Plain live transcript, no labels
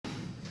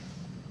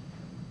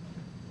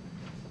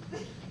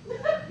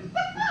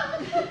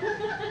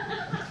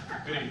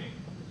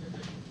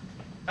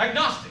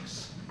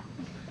Agnostics,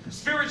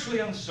 spiritually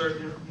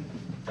uncertain,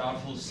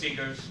 doubtful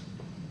seekers,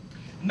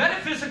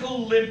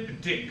 metaphysical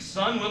limp dicks,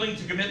 unwilling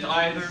to commit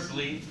either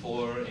belief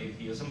or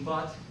atheism,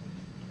 but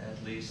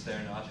at least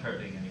they're not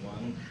hurting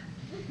anyone.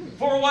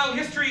 For while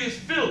history is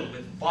filled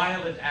with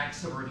violent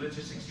acts of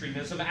religious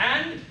extremism,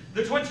 and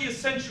the 20th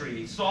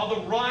century saw the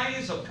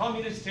rise of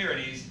communist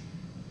tyrannies,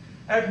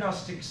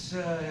 agnostics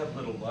have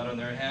little blood on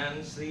their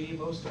hands. The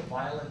most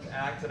violent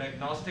act an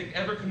agnostic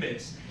ever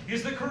commits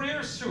is the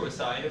career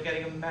suicide of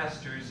getting a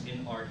master's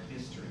in art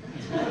history.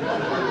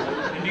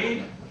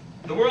 Indeed,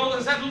 the world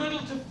has had little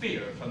to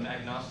fear from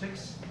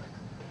agnostics.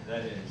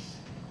 That is,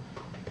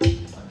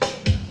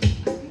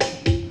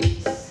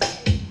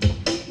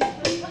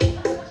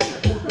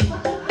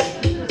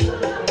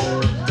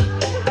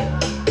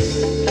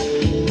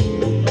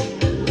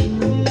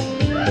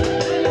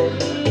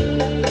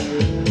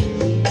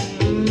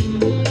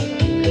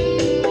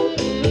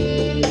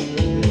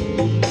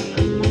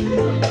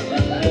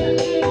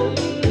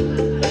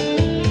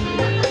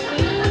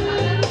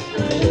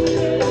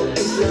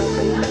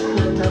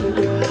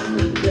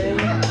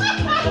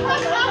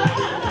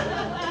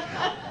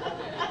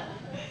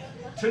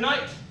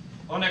 tonight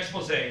on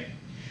Expose,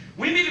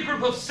 we meet a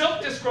group of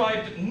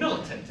self-described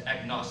militant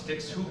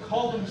agnostics who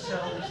call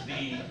themselves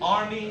the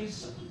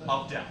Armies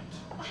of Doubt.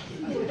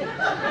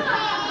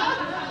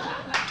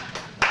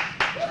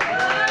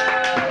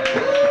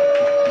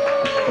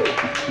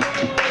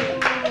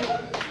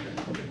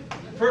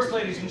 First,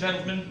 ladies and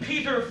gentlemen,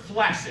 Peter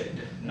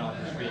Flaccid, not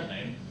his real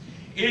name,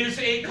 is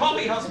a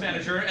coffee house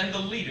manager and the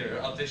leader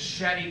of this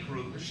shadowy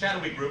group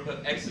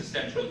of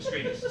existential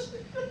extremists.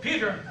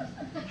 Peter,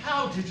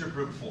 how did your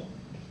group form?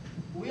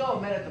 We all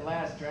met at the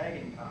last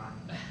Dragon Con.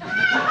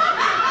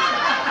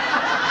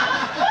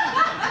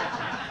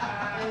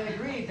 And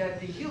agreed that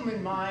the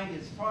human mind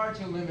is far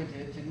too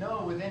limited to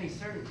know with any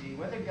certainty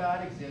whether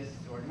God exists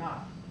or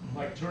not.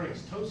 Like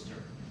Turing's toaster.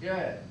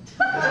 Yeah.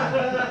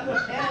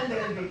 And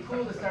that it'd be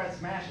cool to start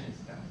smashing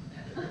stuff.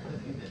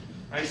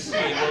 I see.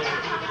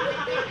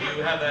 Well,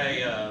 you have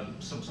a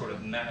some sort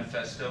of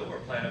manifesto or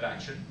plan of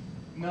action?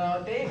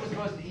 No, Dave was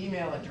supposed to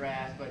email a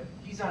draft, but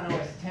he's on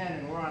OS 10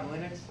 and we're on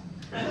Linux.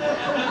 We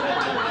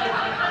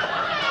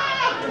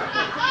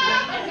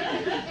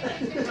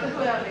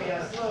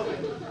have a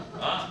slogan.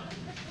 Ah.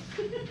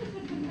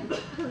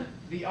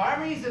 The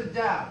Armies of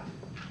Doubt,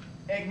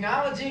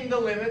 acknowledging the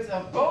limits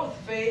of both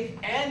faith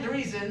and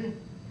reason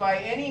by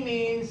any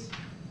means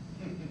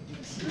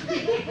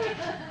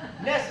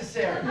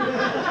necessary.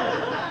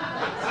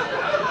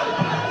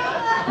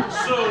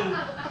 So,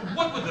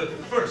 what would the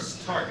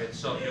first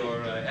targets of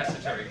your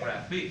esoteric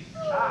craft be?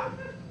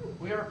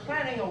 We are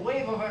planning a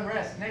wave of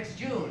unrest next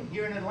June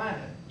here in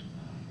Atlanta.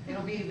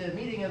 It'll be the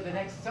meeting of the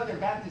next Southern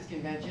Baptist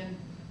Convention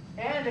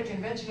and a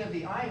convention of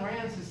the Ayn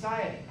Rand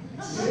Society.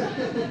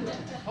 The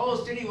whole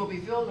city will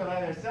be filled with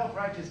either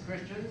self-righteous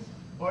Christians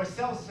or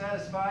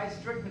self-satisfied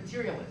strict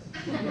materialists.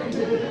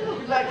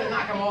 We'd like to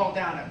knock them all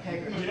down a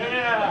peg or two.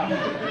 Yeah!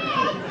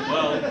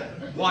 Well,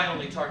 why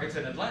only targets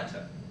in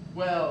Atlanta?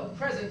 Well,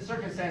 present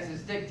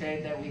circumstances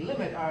dictate that we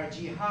limit our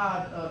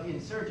jihad of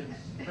insurgents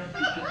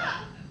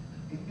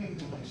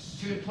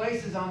to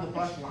places on the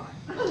bus line.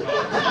 I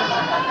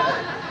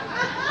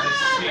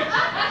see.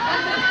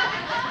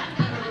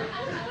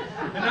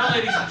 And now,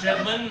 ladies and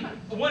gentlemen,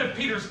 one of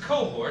Peter's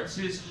cohorts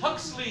is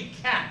Huxley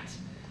Cat,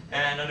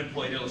 an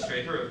unemployed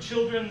illustrator of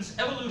children's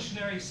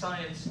evolutionary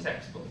science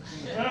textbooks.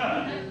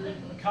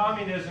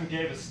 Communism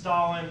gave us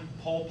Stalin,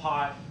 Pol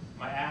Pot,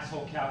 my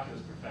asshole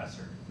calculus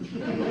professor.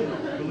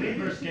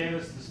 Believers gave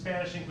us the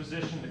Spanish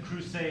Inquisition, the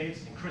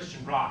Crusades, and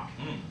Christian rock.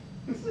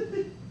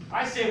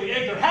 I say we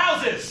egg their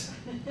houses!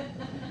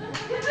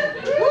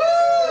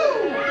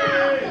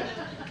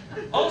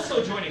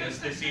 Also joining us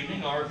this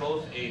evening are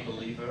both a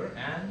believer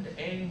and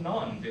a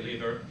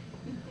non-believer.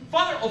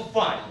 Father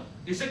O'File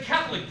is a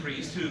Catholic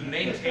priest who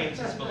maintains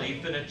his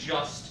belief in a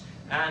just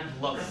and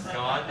loving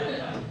God,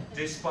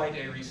 despite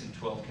a recent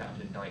 12-count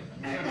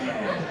indictment.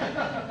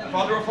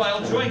 Father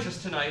O'File joins us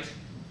tonight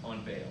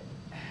on bail.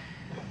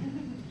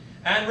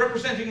 And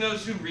representing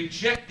those who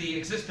reject the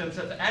existence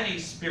of any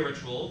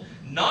spiritual,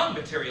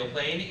 non-material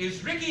plane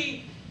is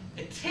Ricky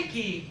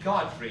Ticky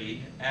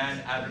Godfrey, an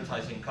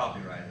advertising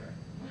copywriter.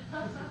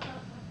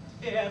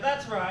 Yeah,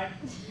 that's right.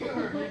 You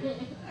heard me.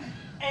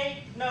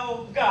 Ain't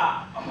no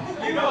God.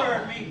 You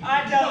heard me.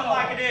 I tell it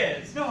like it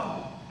is.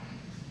 No!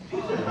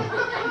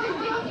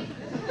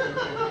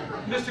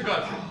 Mr.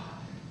 Godfrey,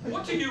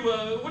 what do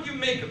you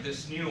make of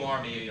this new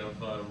army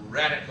of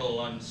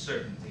radical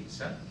uncertainties,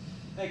 huh?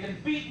 They can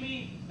beat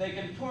me, they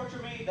can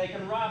torture me, they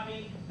can rob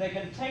me, they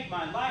can take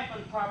my life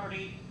and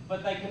property,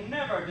 but they can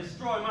never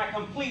destroy my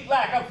complete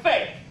lack of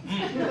faith.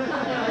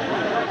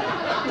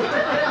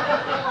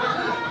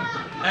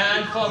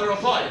 And Father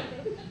O'File?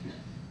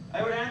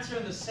 I would answer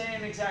in the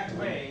same exact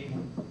way,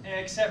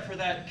 except for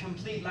that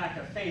complete lack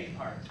of faith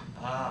part.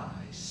 Ah,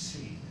 I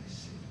see, I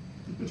see.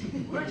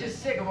 We're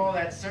just sick of all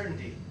that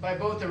certainty by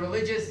both the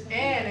religious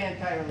and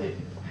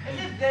anti-religious, as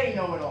if they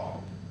know it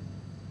all.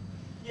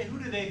 Yeah, who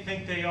do they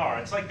think they are?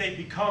 It's like they've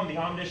become the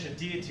omniscient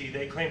deity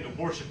they claim to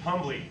worship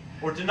humbly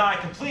or deny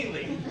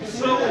completely.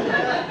 So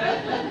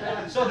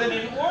then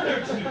in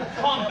order to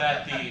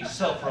combat the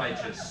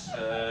self-righteous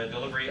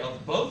delivery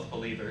of both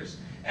believers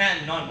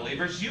and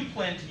non-believers, you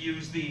plan to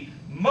use the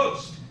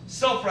most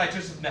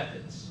self-righteous of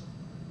methods,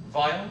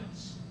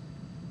 violence.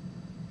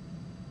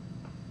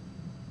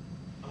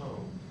 Oh.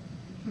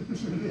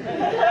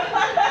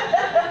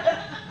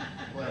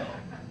 Well,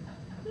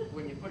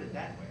 when you put it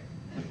that way.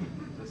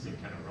 That seems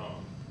kind of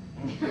wrong.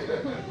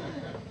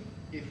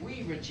 If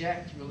we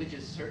reject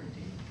religious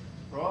certainty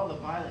for all the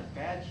violent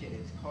bad shit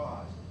it's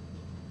caused,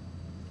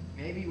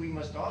 maybe we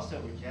must also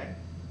reject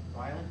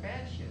violent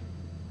bad shit.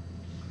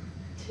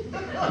 Maybe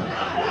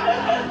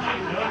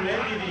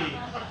the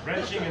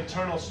wrenching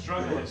internal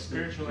struggle of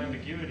spiritual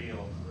ambiguity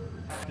will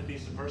have to be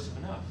subversive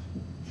enough.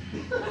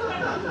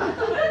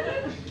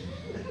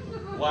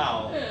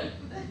 Wow.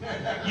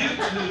 You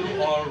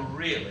two are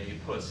really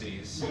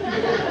pussies.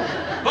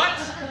 But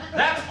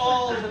that's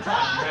all the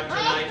time we have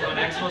tonight on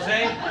Expose.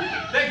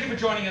 Thank you for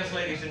joining us,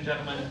 ladies and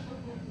gentlemen,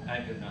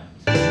 and good night.